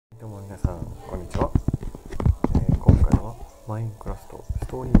マインクラフトス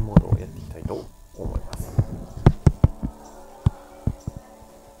トーリーモードをやっていきたいと思います。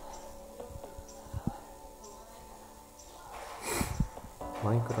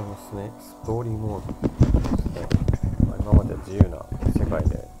マインクラのストーリーモードですね。今までは自由な世界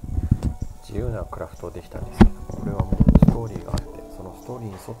で自由なクラフトできたんですけど、これはもうストーリーがあって、そのストーリー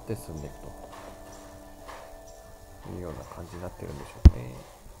に沿って進んでいくというような感じになってるんでしょうね。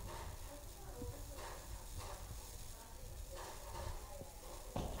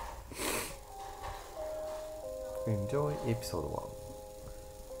Enjoy episode 1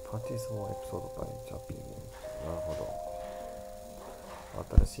 Purchase more episode by jumping in。 なるほど。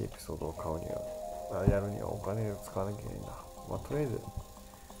新しいエピソードを買うにはやるにはお金を使わなきゃいけないんだ。まあとりあえず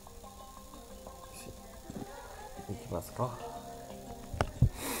いきますか。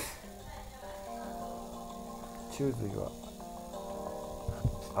Choose your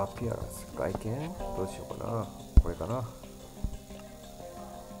appearance。 外見どうしようかな。これかな。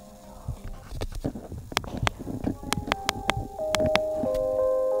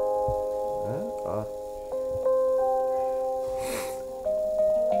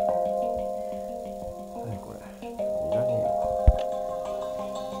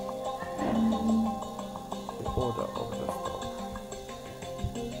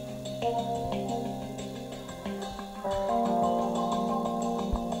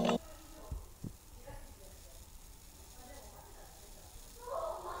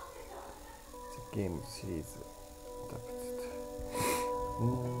ゲームシリーズ。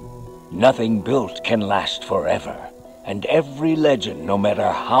Nothing built can last forever, and every legend, no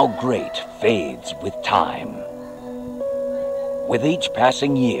matter how great, fades with time. With each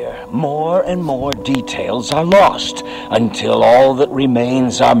passing year, more and more details are lost, until all that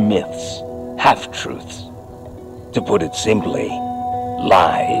remains are myths, half-truths. To put it simply,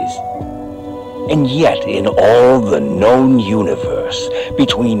 lies. And yet, in all the known universe,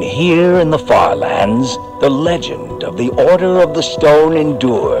 between here and the far lands, the legend of the Order of the Stone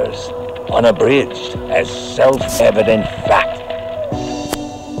endures, unabridged as self-evident fact.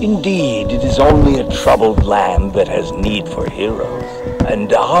 Indeed, it is only a troubled land that has need for heroes,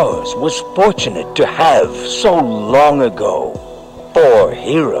 and ours was fortunate to have, so long ago, 4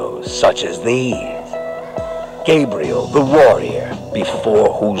 heroes such as these. Gabriel, the warrior,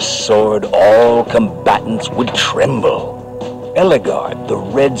 before whose sword all combatants would tremble. Eligard, the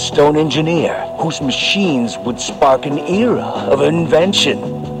redstone engineer, whose machines would spark an era of invention.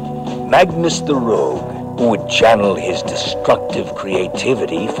 Magnus the rogue, who would channel his destructive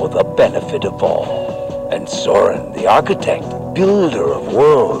creativity for the benefit of all. And Soren, the architect, builder of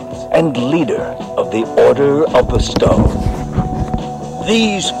worlds, and leader of the Order of the Stone.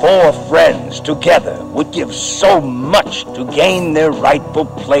 These 4 friends together would give so much to gain their rightful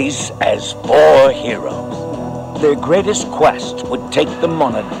place as 4 heroes. Their greatest quest would take them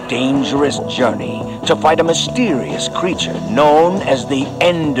on a dangerous journey to fight a mysterious creature known as the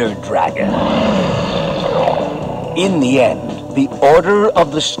Ender Dragon. In the end, the Order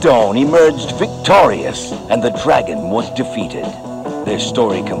of the Stone emerged victorious, and the dragon was defeated. Their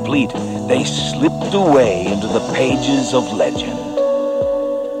story complete, they slipped away into the pages of legend.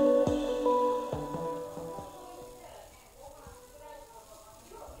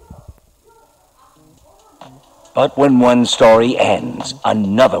 But when one story ends,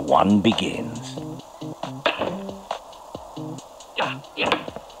 another one begins.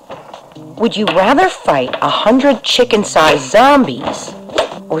 Would you rather fight 100 chicken-sized zombies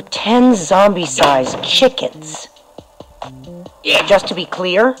or 10 zombie-sized chickens? Just to be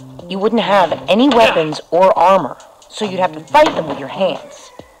clear, you wouldn't have any weapons or armor, so you'd have to fight them with your hands.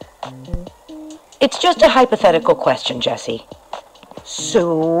 It's just a hypothetical question, Jesse.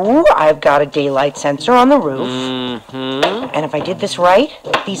 So, I've got a daylight sensor on the roof, and if I did this right,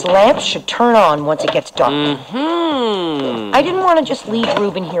 these lamps should turn on once it gets dark. I didn't want to just leave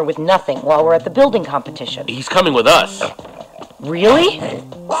Ruben here with nothing while we're at the building competition. He's coming with us. Really?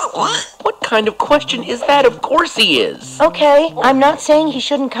 What kind of question is that? Of course he is. Okay, I'm not saying he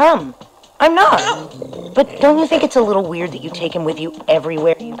shouldn't come. I'm not. But don't you think it's a little weird that you take him with you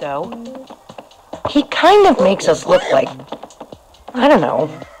everywhere you go? He kind of makes us look like, I don't know,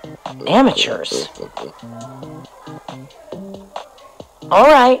 amateurs. All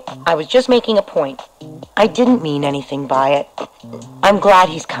right, I was just making a point. I didn't mean anything by it. I'm glad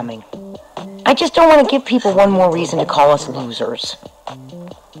he's coming. I just don't want to give people one more reason to call us losers.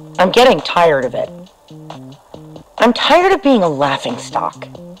 I'm getting tired of it. I'm tired of being a laughingstock.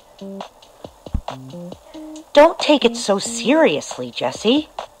 Don't take it so seriously, Jesse.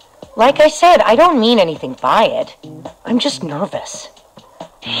 Like I said, I don't mean anything by it. I'm just nervous.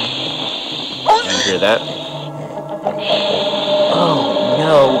 Did you hear that? Oh,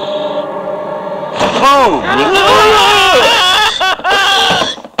 no. Boom!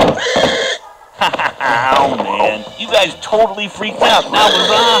 Oh, man. You guys totally freaked out. That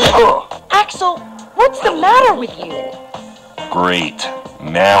was Axel, what's the matter with you? Great.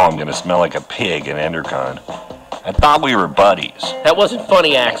 Now I'm gonna smell like a pig in Endercon. I thought we were buddies. That wasn't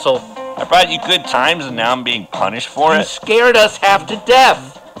funny, Axel. I brought you good times and now I'm being punished for You it? scared us half to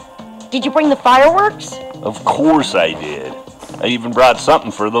death. Did you bring the fireworks? Of course I did. I even brought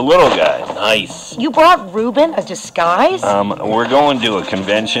something for the little guy. Nice. You brought Reuben a disguise? We're going to a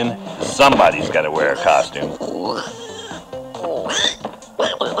convention. Somebody's gotta wear a costume.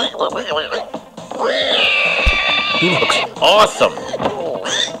 He looks awesome.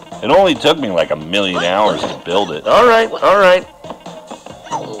 It only took me like 1,000,000 hours to build it. All right.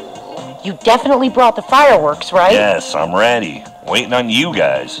 You definitely brought the fireworks, right? Yes, I'm ready. Waiting on you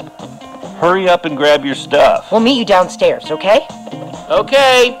guys. Hurry up and grab your stuff. We'll meet you downstairs, okay?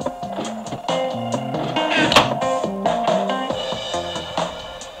 Okay.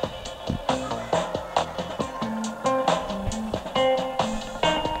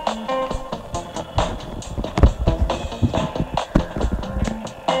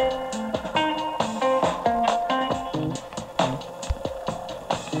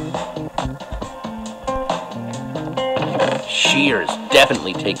 Shear's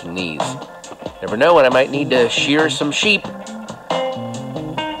definitely taking these. Never know when I might need to shear some sheep.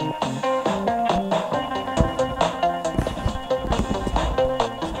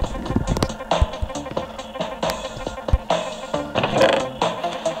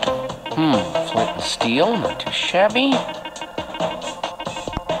 Flint and steel, not too shabby.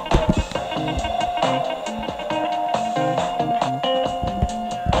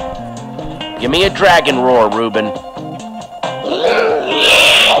 Give me a dragon roar, Reuben.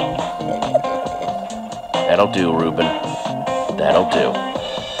 That'll do, Reuben. That'll do.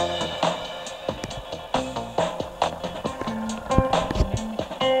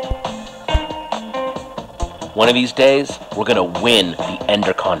 One of these days, we're gonna win the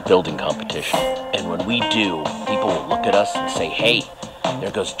EnderCon building competition. And when we do, people will look at us and say, hey,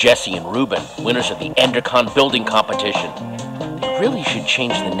 there goes Jesse and Reuben, winners of the EnderCon building competition. They really should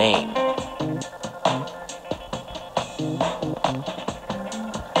change the name.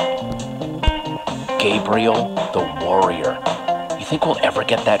 Gabriel the Warrior. You think we'll ever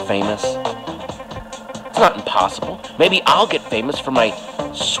get that famous? It's not impossible. Maybe I'll get famous for my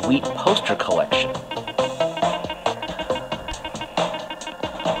sweet poster collection.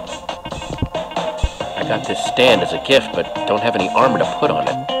 I got this stand as a gift, but don't have any armor to put on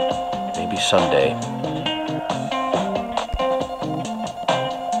it. Maybe someday.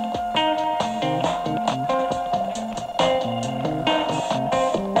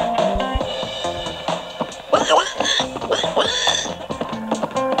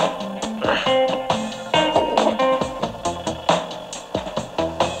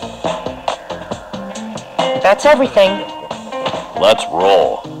 That's everything. Let's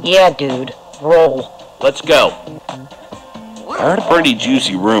roll. Yeah, dude. Roll. Let's go. I heard a pretty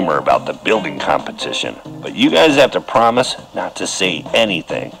juicy rumor about the building competition, but you guys have to promise not to say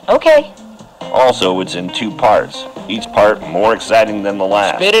anything. Okay. Also, it's in 2 parts, each part more exciting than the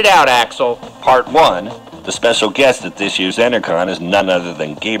last. Spit it out, Axel. Part 1, the special guest at this year's EnderCon is none other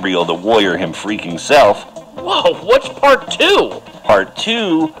than Gabriel the Warrior him freaking self. Whoa, what's part 2? Part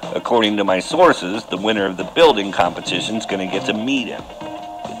 2, according to my sources, the winner of the building competition is going to get to meet him.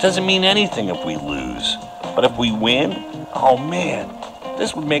 It doesn't mean anything if we lose, but if we win, oh man,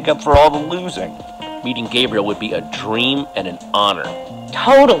 this would make up for all the losing. Meeting Gabriel would be a dream and an honor.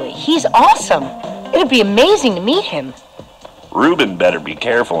 Totally. He's awesome. It'd be amazing to meet him. Reuben better be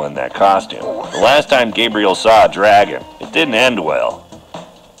careful in that costume. The last time Gabriel saw a dragon, it didn't end well.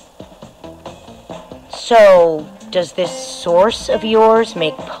 So, does this source of yours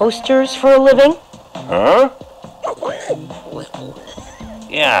make posters for a living? Huh?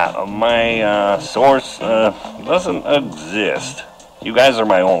 Yeah, my source doesn't exist. You guys are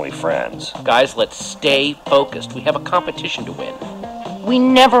my only friends. Guys, let's stay focused. We have a competition to win. We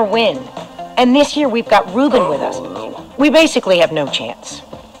never win. And this year we've got Reuben with us. We basically have no chance.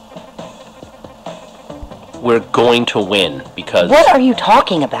 We're going to win because... What are you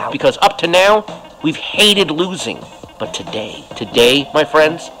talking about? Because up to now, we've hated losing. But today, my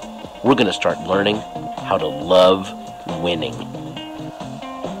friends, we're gonna start learning how to love winning.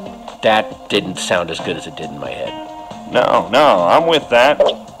 That didn't sound as good as it did in my head. No, I'm with that.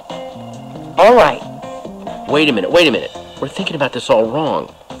 All right. Wait a minute. We're thinking about this all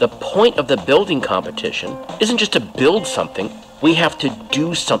wrong. The point of the building competition isn't just to build something. We have to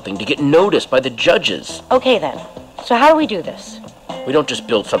do something to get noticed by the judges. Okay then. So how do we do this? We don't just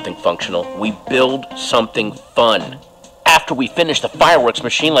build something functional, we build something fun. After we finish the fireworks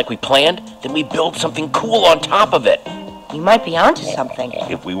machine like we planned, then we build something cool on top of it. You might be onto something.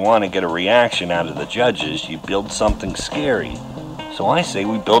 If we want to get a reaction out of the judges, you build something scary. So I say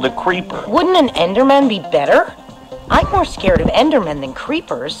we build a creeper. Wouldn't an Enderman be better? I'm more scared of Endermen than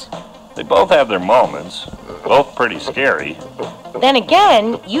creepers. They both have their moments. Both pretty scary. Then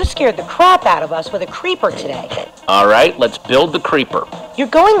again, you scared the crap out of us with a creeper today. Alright, let's build the creeper. You're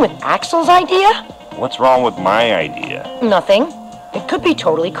going with Axel's idea? What's wrong with my idea? Nothing. It could be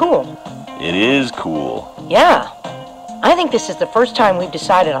totally cool. It is cool. Yeah. I think this is the first time we've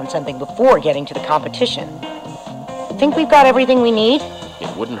decided on something before getting to the competition. Think we've got everything we need?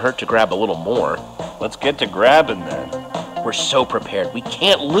 It wouldn't hurt to grab a little more. Let's get to grabbing then. We're so prepared. We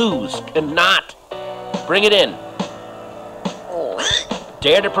can't lose. Cannot. Bring it in.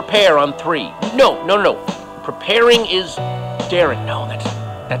 Dare to prepare on 3. No. Preparing is daring. No,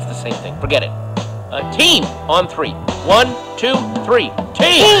 that's the same thing. Forget it. Team on 3. 1, 2, 3.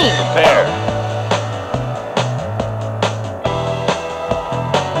 Team! Prepare.